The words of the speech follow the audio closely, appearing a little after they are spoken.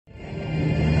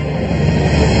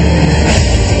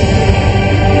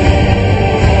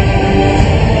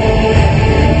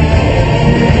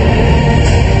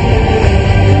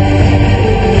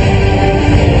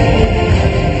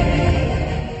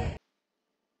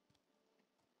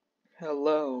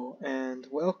Hello and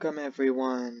welcome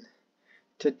everyone.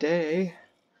 Today,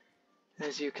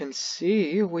 as you can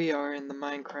see, we are in the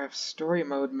Minecraft Story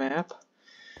Mode map,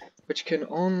 which can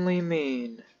only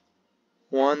mean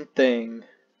one thing.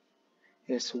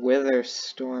 It's Wither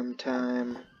Storm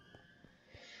time.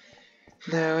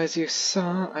 Now, as you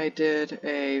saw, I did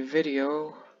a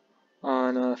video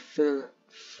on a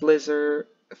Fizzer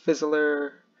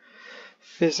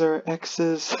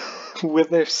X's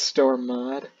Wither Storm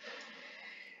mod.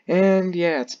 And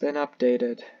yeah, it's been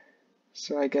updated.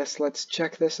 So I guess let's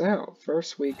check this out.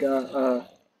 First we got a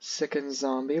sickened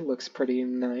zombie, looks pretty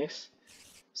nice.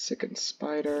 Sickened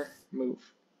spider, move.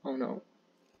 Oh no.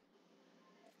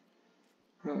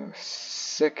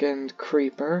 Sickened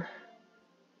creeper.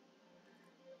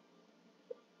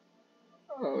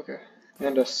 Okay.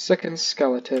 And a sickened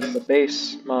skeleton, the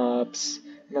base mobs.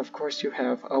 And of course you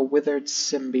have a withered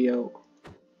symbiote,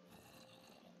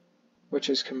 which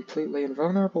is completely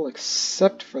invulnerable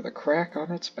except for the crack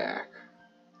on its back.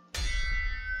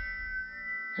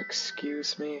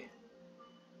 Excuse me.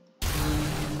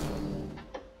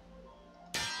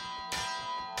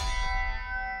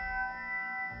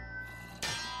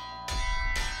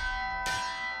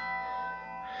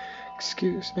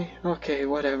 Excuse me. Okay,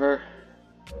 whatever.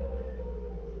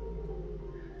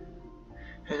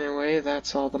 Anyway,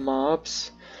 that's all the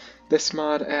mobs. This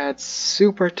mod adds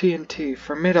Super TNT,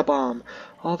 Formidabomb,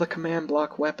 all the command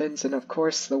block weapons, and of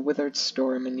course the Withered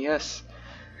Storm. And yes,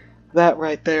 that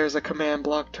right there is a command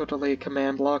block, totally a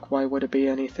command block. Why would it be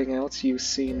anything else? You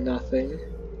see nothing.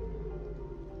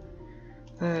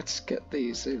 Let's get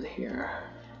these in here.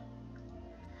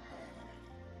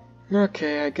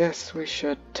 Okay, I guess we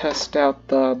should test out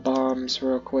the bombs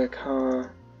real quick, huh?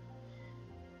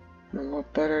 And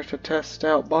what better to test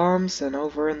out bombs than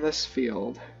over in this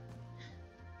field?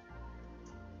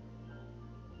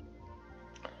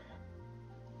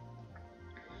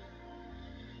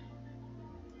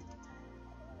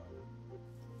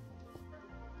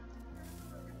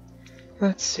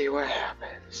 Let's see what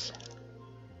happens.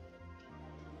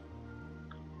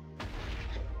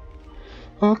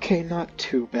 Okay, not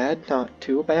too bad, not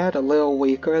too bad. A little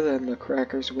weaker than the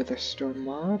Crackers Wither Storm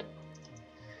mod.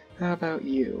 How about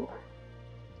you?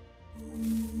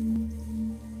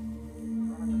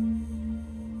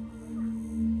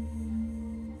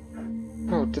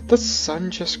 Oh, did the sun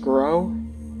just grow?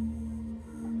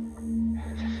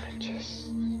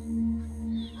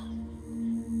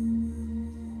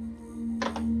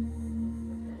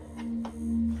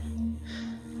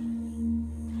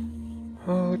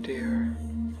 Oh dear.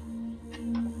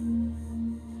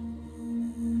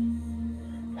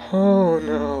 Oh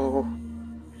no.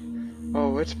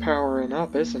 Oh, it's powering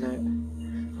up, isn't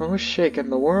it? Oh, it's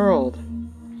shaking the world.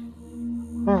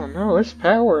 Oh no, it's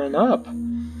powering up.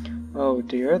 Oh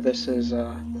dear, this is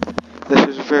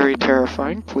very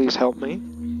terrifying. Please help me.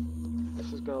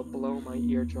 This is gonna blow my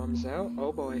eardrums out.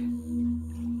 Oh boy.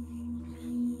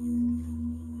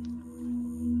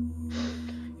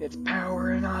 It's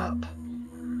powering up.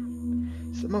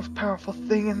 It's the most powerful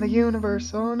thing in the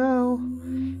universe. Oh no.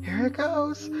 Here it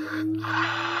goes.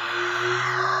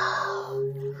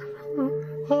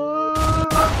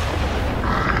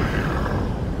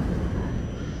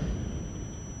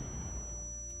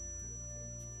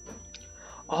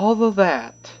 All of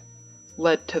that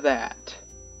led to that.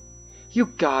 You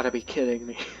gotta be kidding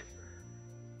me.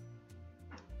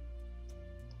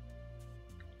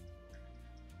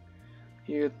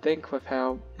 You'd think with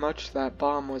how much that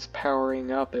bomb was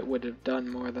powering up, it would have done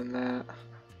more than that.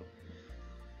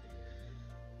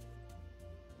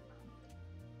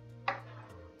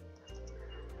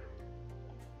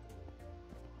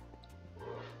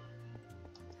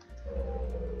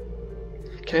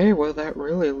 Okay, well that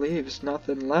really leaves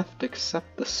nothing left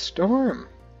except the storm.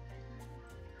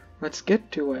 Let's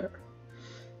get to it.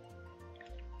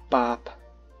 Bop.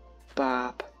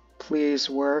 Bop. Please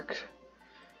work.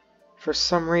 For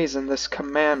some reason this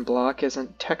command block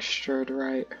isn't textured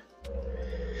right.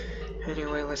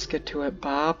 Anyway, let's get to it.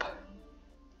 Bop.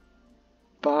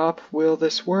 Bop. Will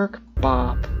this work?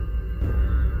 Bop.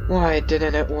 Why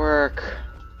didn't it work?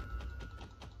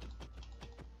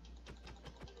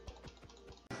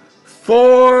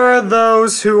 For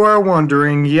those who are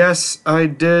wondering, yes, I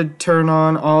did turn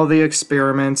on all the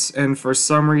experiments, and for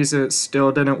some reason it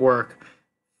still didn't work.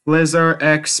 Fizzer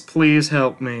X, please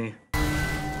help me.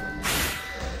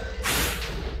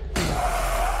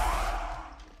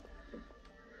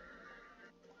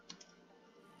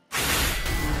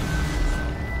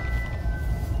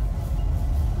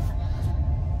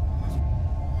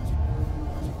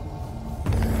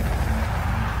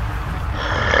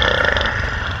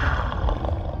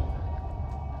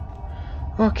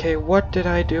 Okay, what did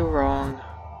I do wrong?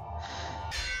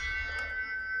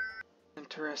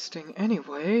 Interesting.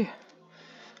 Anyway,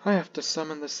 I have to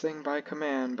summon this thing by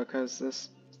command because this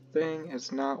thing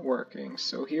is not working.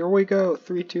 So here we go.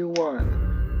 3, 2,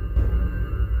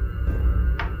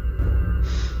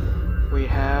 1. We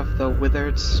have the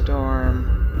Withered Storm.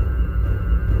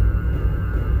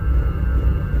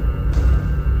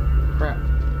 Crap.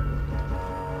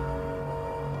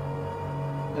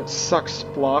 It sucks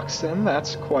blocks in.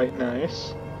 That's quite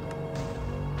nice.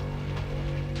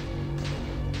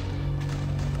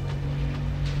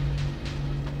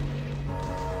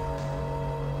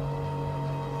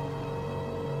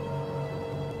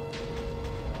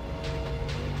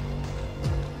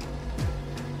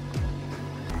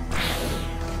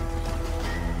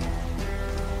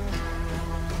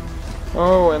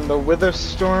 Oh, and the Wither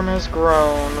Storm has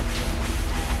grown.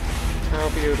 How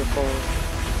beautiful.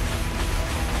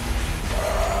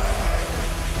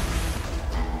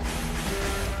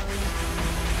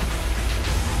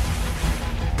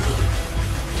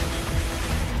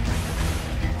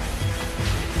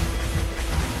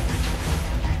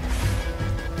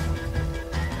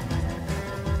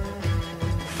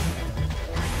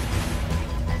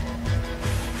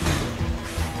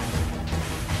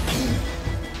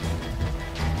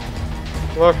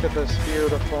 Look at this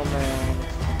beautiful man.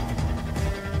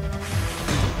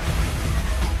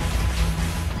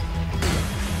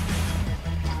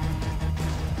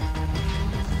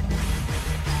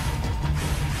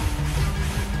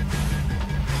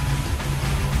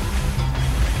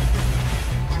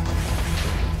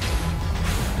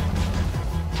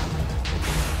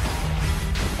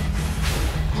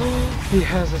 He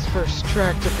has his first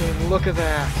tractor beam. Look at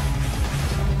that.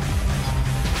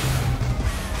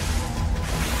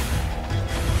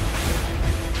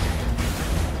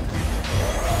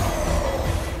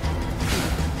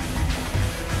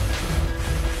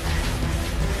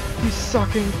 He's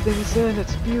sucking things in,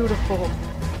 it's beautiful.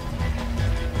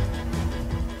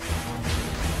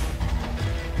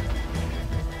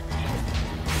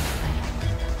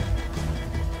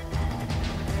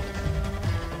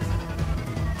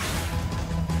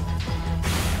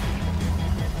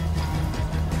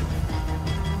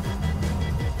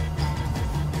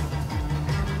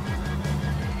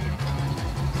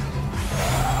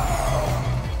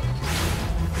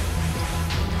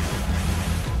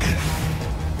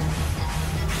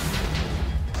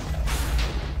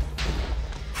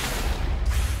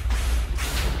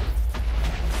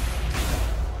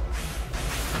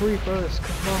 Creepers,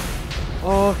 come on.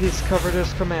 Oh, he's covered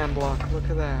his command block. Look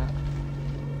at that.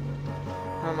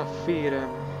 I'ma feed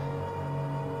him.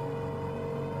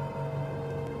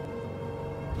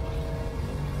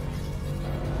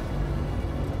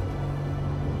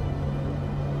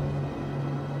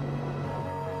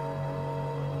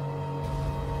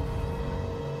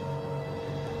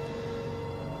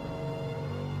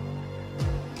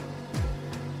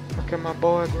 Look at my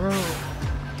boy grow.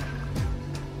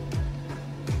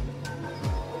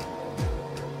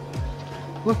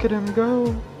 Look at him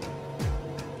go!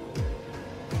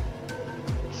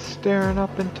 Staring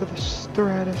up into the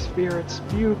stratosphere, it's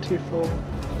beautiful.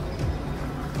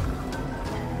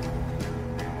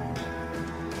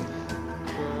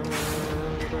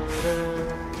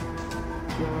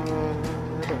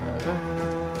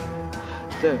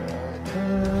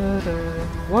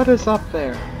 What is up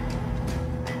there?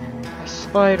 A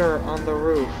spider on the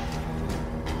roof.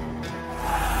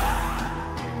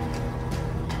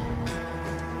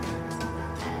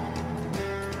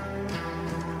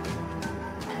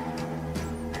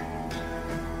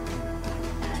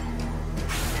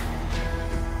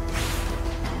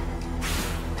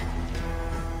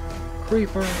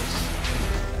 Creepers.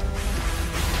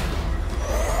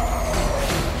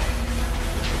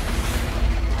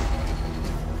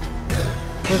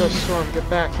 Wither Storm, get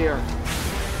back here.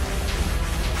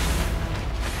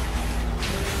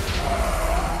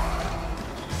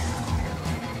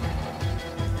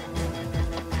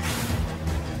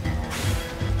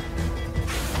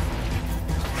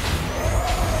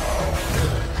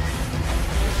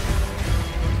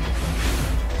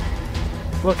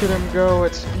 Look at him go,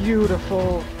 it's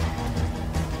beautiful.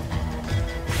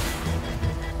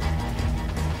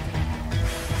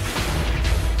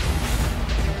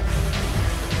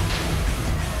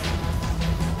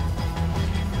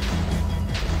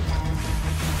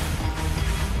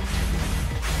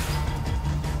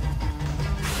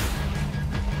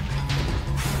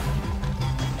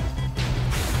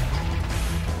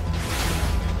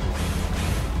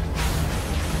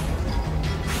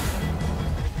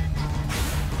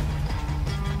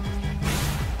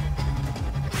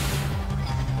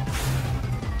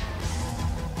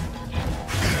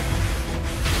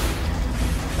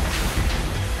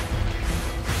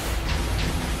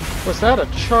 Was that a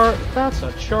char- That's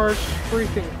a charged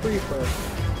freaking creeper.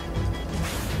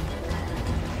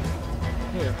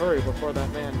 Need to hurry before that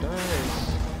man dies.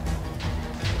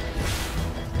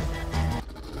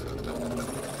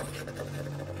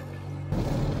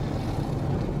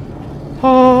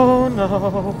 Oh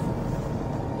no!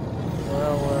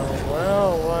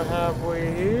 Well, what have we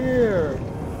here?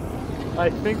 I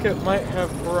think it might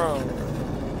have grown.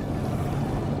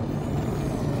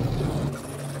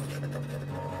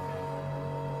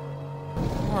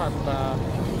 What the?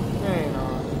 Hang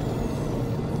on.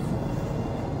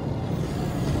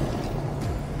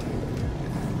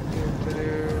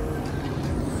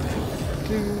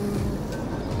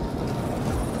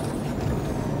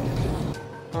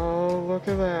 Oh, look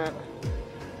at that.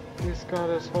 He's got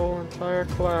his whole entire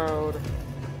cloud.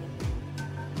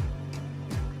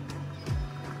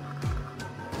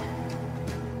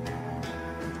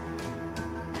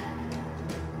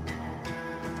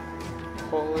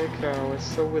 Holy cow,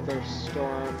 it's the Wither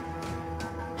Storm.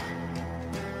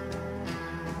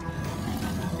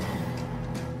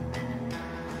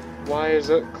 Why is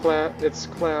its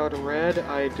cloud red?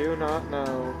 I do not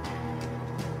know.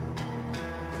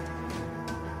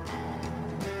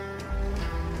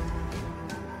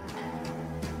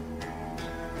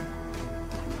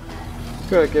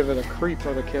 Gotta give it a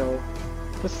creeper to kill.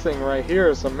 This thing right here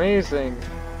is amazing.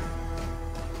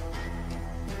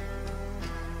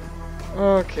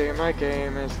 Okay, my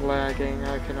game is lagging,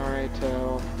 I can already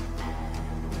tell.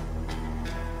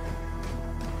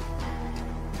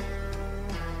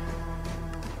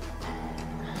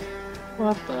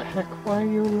 What the heck, why are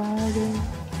you lagging?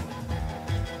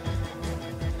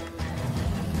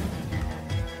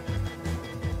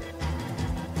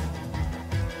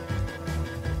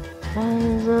 Why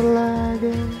is it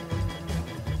lagging?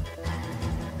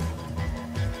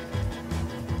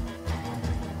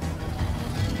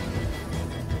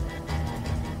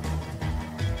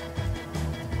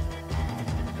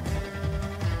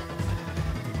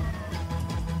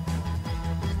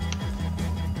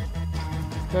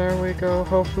 There we go,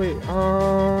 hopefully.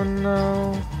 Oh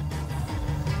no.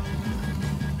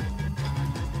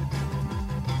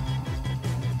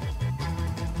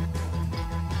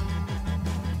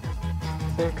 I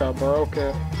think I broke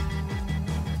it.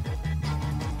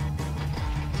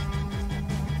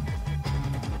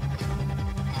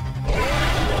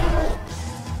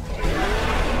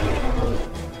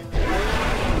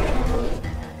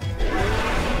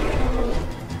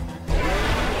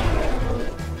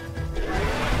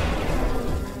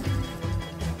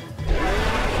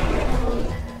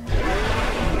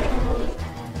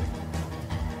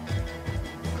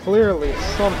 Clearly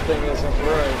something isn't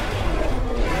right.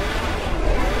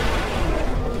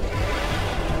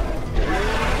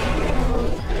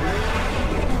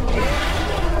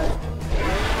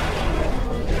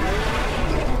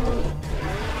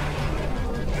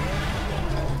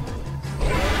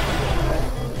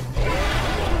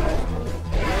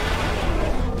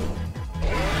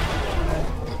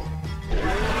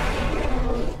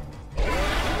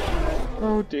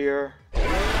 Oh dear.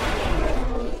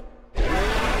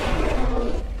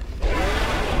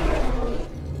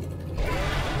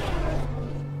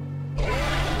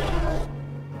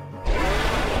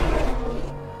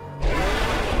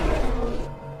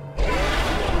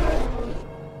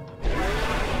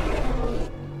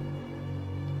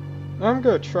 I'm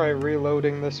gonna try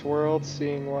reloading this world,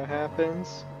 seeing what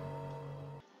happens.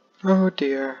 Oh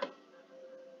dear.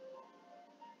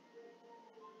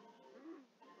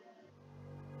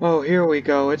 Oh, here we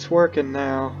go, it's working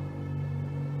now.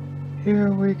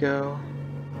 Here we go.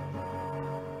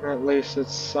 Or at least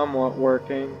it's somewhat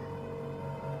working.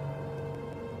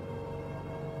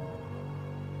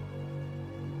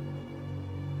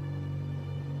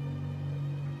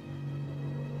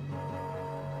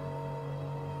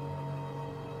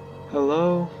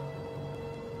 Hello?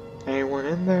 Anyone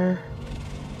in there?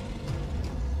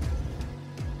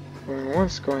 Going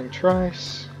once, going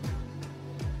twice.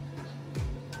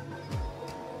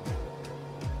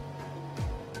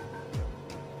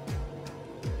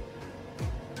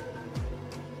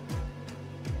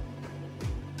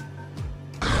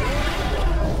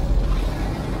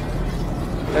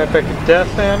 Epic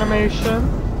death animation.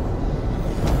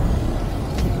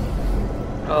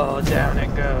 Oh, down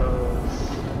it goes.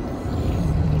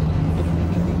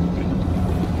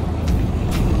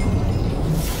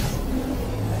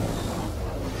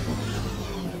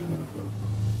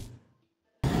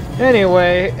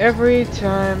 Anyway, every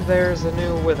time there's a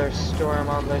new Wither Storm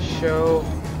on this show,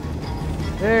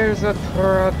 there's a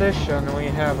tradition we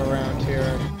have around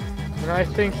here. And I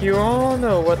think you all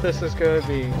know what this is going to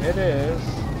be. It is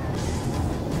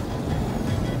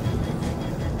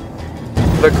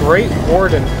The Great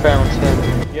Warden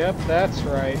Fountain. Yep, that's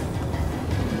right.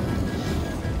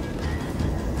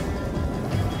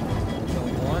 The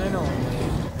one and only.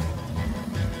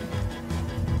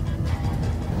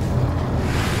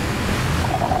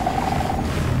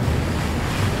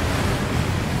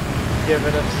 Give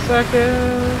it a second.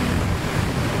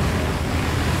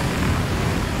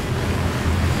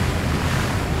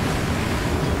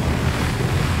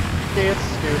 Okay, it's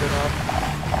stewed enough.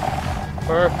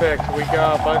 Perfect, we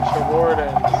got a bunch of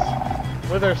wardens.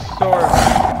 Wither Storm,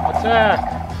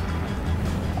 attack!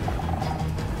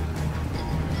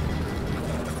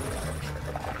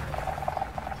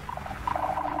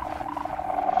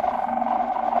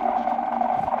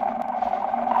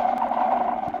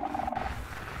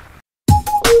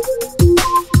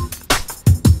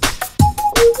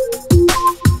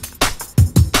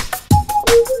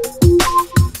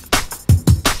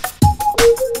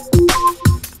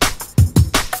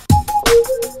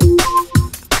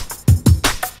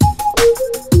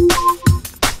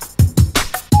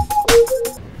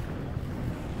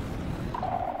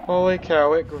 Holy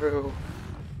cow, it grew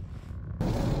a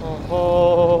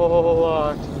whole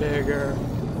lot bigger.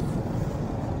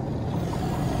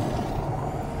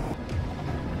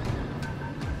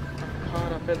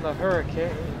 Caught up in the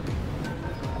hurricane.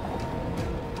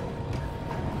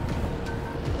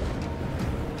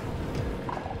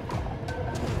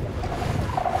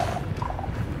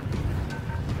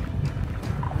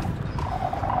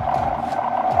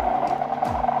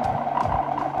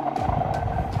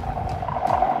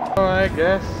 I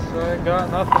guess I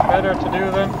got nothing better to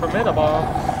do than Formidable.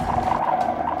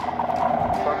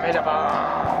 Formidable.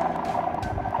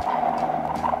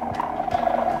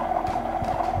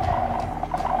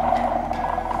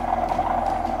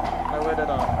 I lit it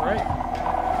off, right?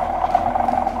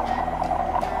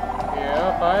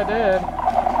 Yep, I did.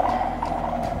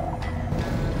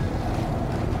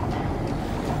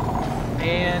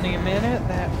 Any minute,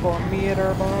 that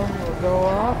 4-meter bomb will go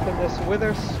off and this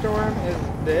wither storm is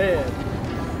dead.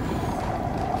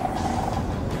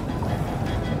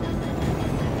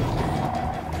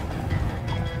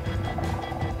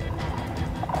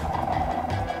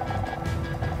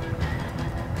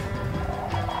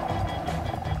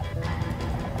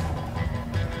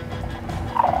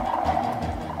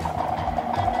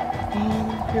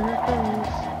 And here it goes.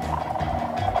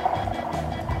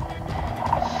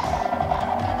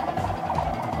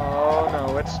 Oh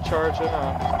no, it's charging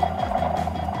up.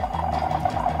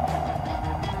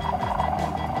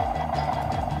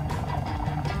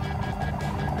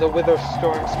 The wither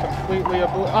storm's completely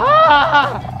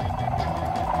Ah!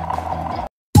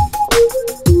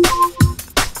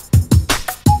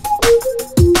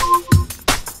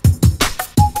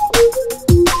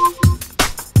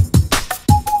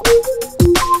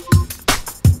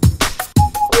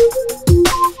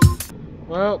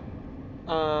 Well,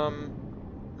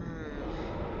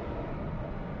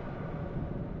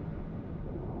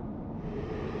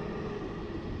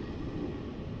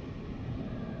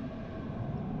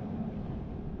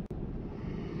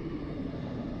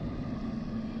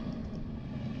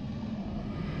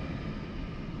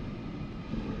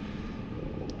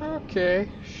 okay,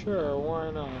 sure,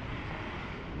 why not?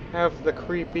 Have the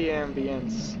creepy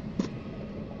ambience.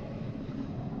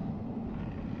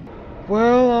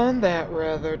 Well, on that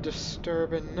rather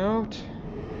disturbing note,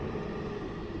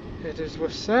 it is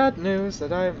with sad news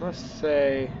that I must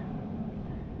say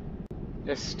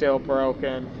it's still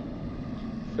broken.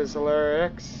 Fizzler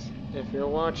X, if you're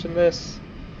watching this,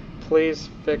 please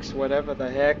fix whatever the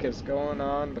heck is going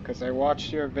on, because I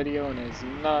watched your video and it's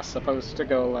not supposed to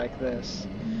go like this.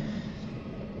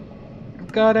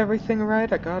 Got everything right,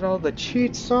 I got all the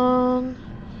cheats on,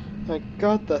 I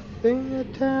got the thing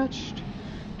attached.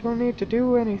 Don't need to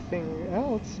do anything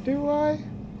else, do I?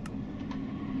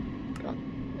 Got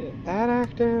that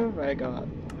active, I got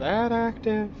that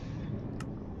active.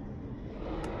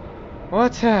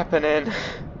 What's happening?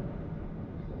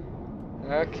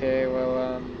 Okay,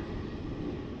 well,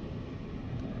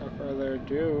 without further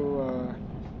ado,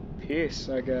 peace,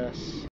 I guess.